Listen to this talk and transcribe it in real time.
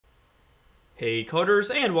Hey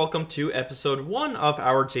coders, and welcome to episode 1 of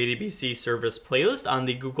our JDBC Service playlist on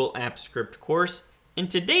the Google Apps Script course. In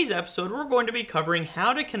today's episode, we're going to be covering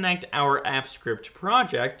how to connect our Apps Script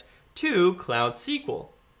project to Cloud SQL.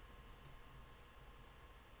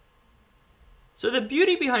 So the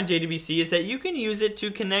beauty behind JDBC is that you can use it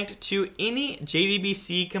to connect to any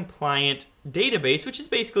JDBC compliant database, which is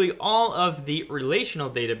basically all of the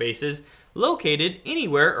relational databases located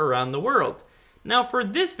anywhere around the world. Now for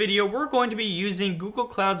this video, we're going to be using Google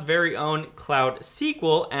Cloud's very own Cloud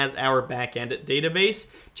SQL as our backend database,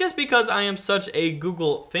 just because I am such a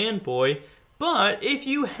Google fanboy. But if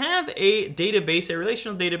you have a database, a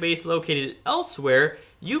relational database located elsewhere,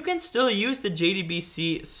 you can still use the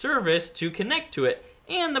JDBC service to connect to it.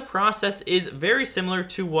 And the process is very similar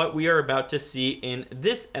to what we are about to see in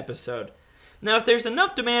this episode. Now, if there's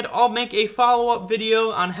enough demand, I'll make a follow-up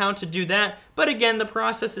video on how to do that. But again, the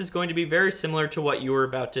process is going to be very similar to what you are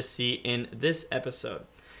about to see in this episode.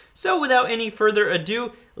 So without any further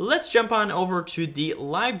ado, let's jump on over to the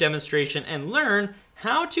live demonstration and learn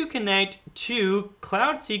how to connect to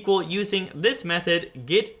Cloud SQL using this method,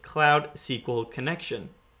 getCloudSqlConnection.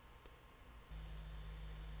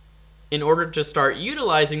 In order to start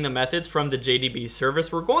utilizing the methods from the JDBC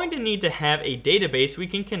service, we're going to need to have a database we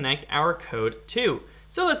can connect our code to.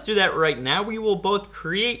 So let's do that right now. We will both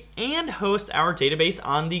create and host our database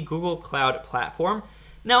on the Google Cloud platform.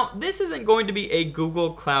 Now, this isn't going to be a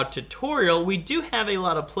Google Cloud tutorial. We do have a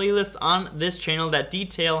lot of playlists on this channel that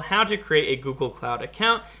detail how to create a Google Cloud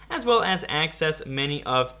account, as well as access many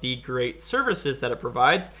of the great services that it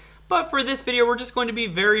provides. But for this video, we're just going to be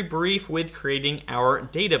very brief with creating our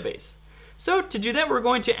database. So to do that, we're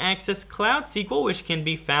going to access Cloud SQL, which can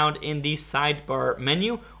be found in the sidebar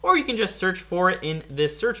menu, or you can just search for it in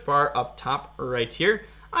this search bar up top right here.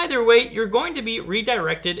 Either way, you're going to be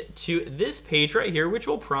redirected to this page right here, which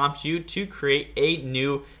will prompt you to create a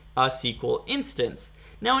new SQL instance.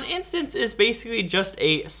 Now, an instance is basically just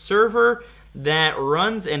a server that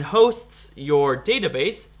runs and hosts your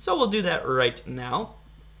database. So we'll do that right now.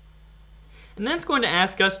 And then it's going to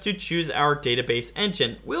ask us to choose our database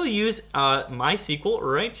engine. We'll use MySQL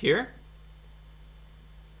right here.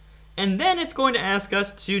 And then it's going to ask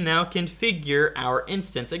us to now configure our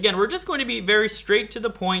instance. Again, we're just going to be very straight to the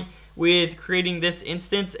point with creating this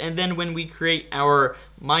instance. And then when we create our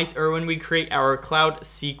Cloud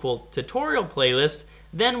SQL tutorial playlist,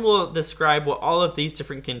 then we'll describe what all of these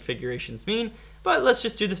different configurations mean. But let's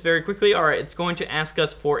just do this very quickly. All right, it's going to ask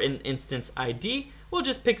us for an instance ID. We'll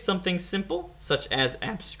just pick something simple, such as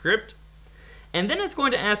AppScript. And then it's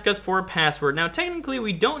going to ask us for a password. Now, technically,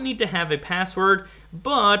 we don't need to have a password,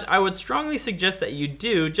 but I would strongly suggest that you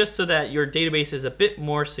do, just so that your database is a bit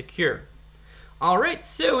more secure. All right,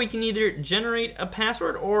 so we can either generate a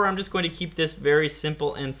password, or I'm just going to keep this very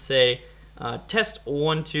simple and say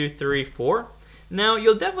test1234. Now,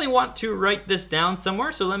 you'll definitely want to write this down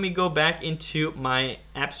somewhere, so let me go back into my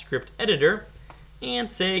AppScript editor and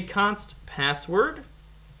say const password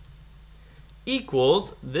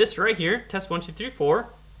equals this right here, test1234.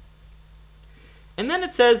 And then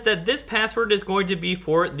it says that this password is going to be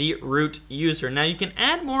for the root user. Now, you can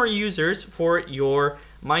add more users for your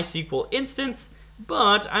MySQL instance,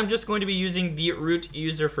 but I'm just going to be using the root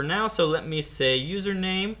user for now. So let me say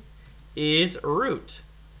username is root.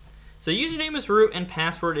 So username is root and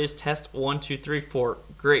password is test1234.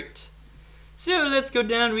 Great. So let's go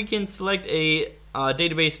down. We can select a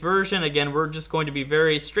database version. Again, we're just going to be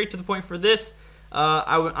very straight to the point for this.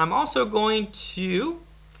 I'm also going to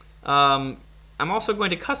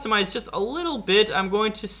customize just a little bit. I'm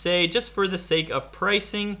going to say, just for the sake of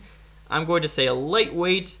pricing, I'm going to say a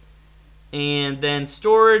lightweight, and then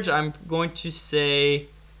storage, I'm going to say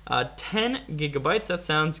 10 gigabytes. That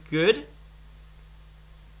sounds good.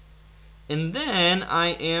 And then I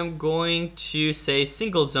am going to say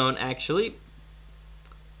single zone, actually,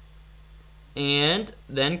 and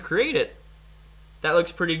then create it. That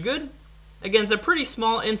looks pretty good. Again, it's a pretty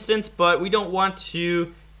small instance, but we don't want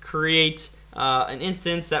to create an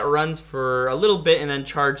instance that runs for a little bit and then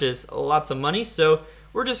charges lots of money. So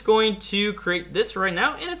we're just going to create this right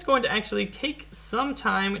now, and it's going to actually take some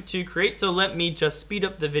time to create. So let me just speed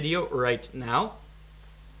up the video right now.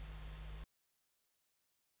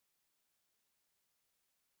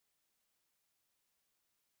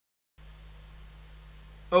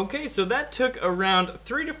 Okay, so that took around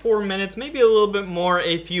 3 to 4 minutes, maybe a little bit more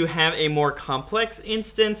if you have a more complex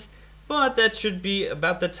instance, but that should be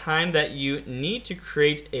about the time that you need to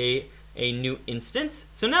create a new instance.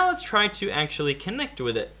 So now let's try to actually connect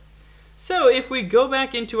with it. So if we go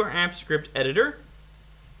back into our AppScript editor,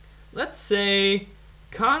 let's say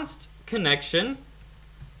const connection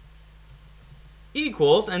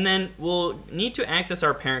equals, and then we'll need to access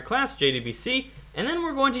our parent class, JDBC, and then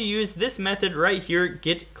we're going to use this method right here,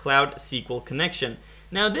 getCloudSqlConnection.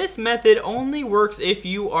 Now this method only works if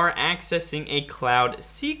you are accessing a Cloud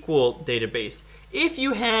SQL database. If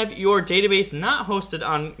you have your database not hosted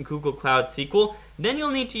on Google Cloud SQL, then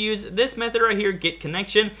you'll need to use this method right here,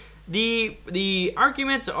 getConnection. The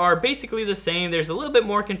arguments are basically the same. There's a little bit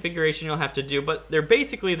more configuration you'll have to do, but they're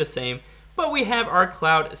basically the same. But we have our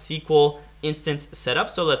Cloud SQL instance set up,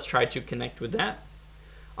 so let's try to connect with that.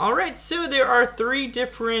 Alright, so there are 3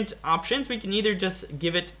 different options. We can either just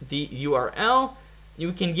give it the URL,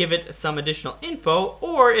 you can give it some additional info,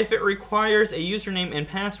 or if it requires a username and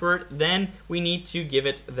password, then we need to give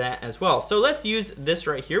it that as well. So let's use this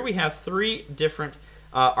right here. We have 3 different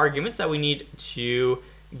arguments that we need to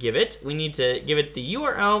give it. We need to give it the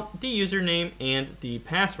URL, the username, and the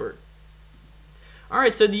password.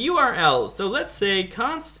 Alright, so the URL, so let's say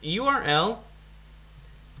const URL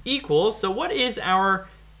equals, so what is our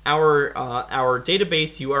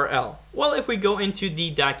database URL? Well, if we go into the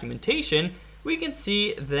documentation, we can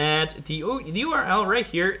see that the URL right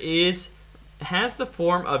here has the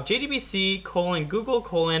form of JDBC Google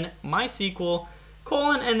MySQL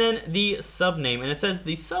and then the subname, and it says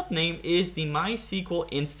the subname is the MySQL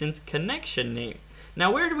instance connection name.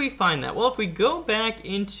 Now where do we find that? Well, if we go back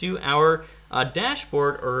into our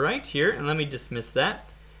dashboard right here, and let me dismiss that,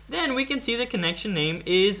 then we can see the connection name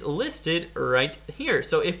is listed right here.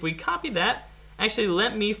 So if we copy that, actually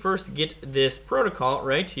let me first get this protocol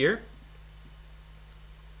right here.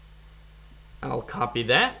 I'll copy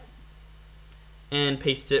that and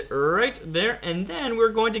paste it right there, and then we're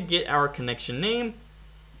going to get our connection name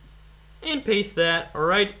and paste that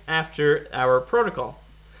right after our protocol.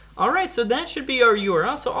 Alright, so that should be our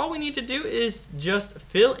URL. So all we need to do is just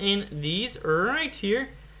fill in these right here.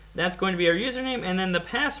 That's going to be our username, and then the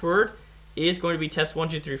password is going to be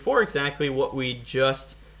test1234, exactly what we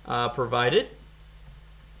just provided.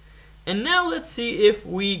 And now let's see if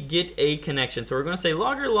we get a connection. So we're going to say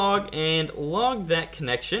logger log and log that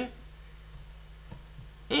connection.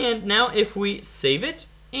 And now if we save it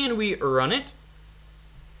and we run it,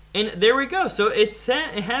 and there we go. So it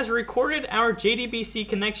has recorded our JDBC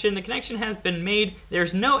connection. The connection has been made.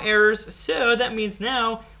 There's no errors. So that means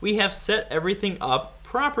now we have set everything up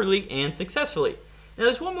properly and successfully. Now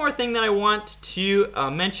there's one more thing that I want to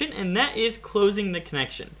mention, and that is closing the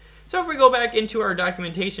connection. So if we go back into our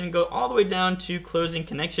documentation and go all the way down to closing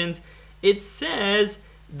connections, it says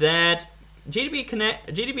that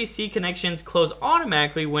JDBC connections close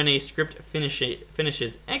automatically when a script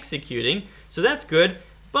finishes executing. So that's good.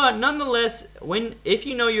 But nonetheless, if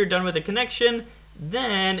you know you're done with a connection,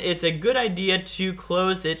 then it's a good idea to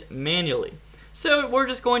close it manually. So we're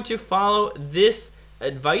just going to follow this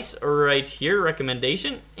advice right here,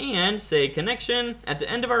 recommendation, and say connection. At the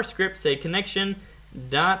end of our script, say connection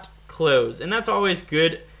dot close, and that's always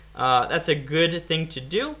good. That's a good thing to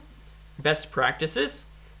do. Best practices.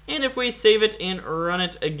 And if we save it and run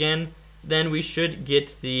it again, then we should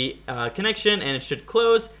get the connection, and it should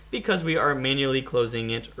close because we are manually closing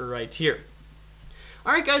it right here.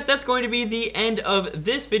 Alright guys, that's going to be the end of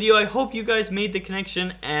this video. I hope you guys made the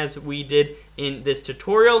connection as we did in this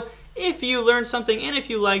tutorial. If you learned something and if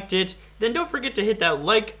you liked it, then don't forget to hit that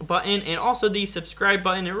like button and also the subscribe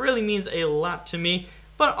button. It really means a lot to me.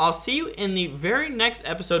 But I'll see you in the very next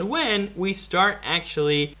episode when we start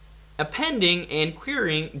actually appending and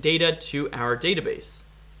querying data to our database.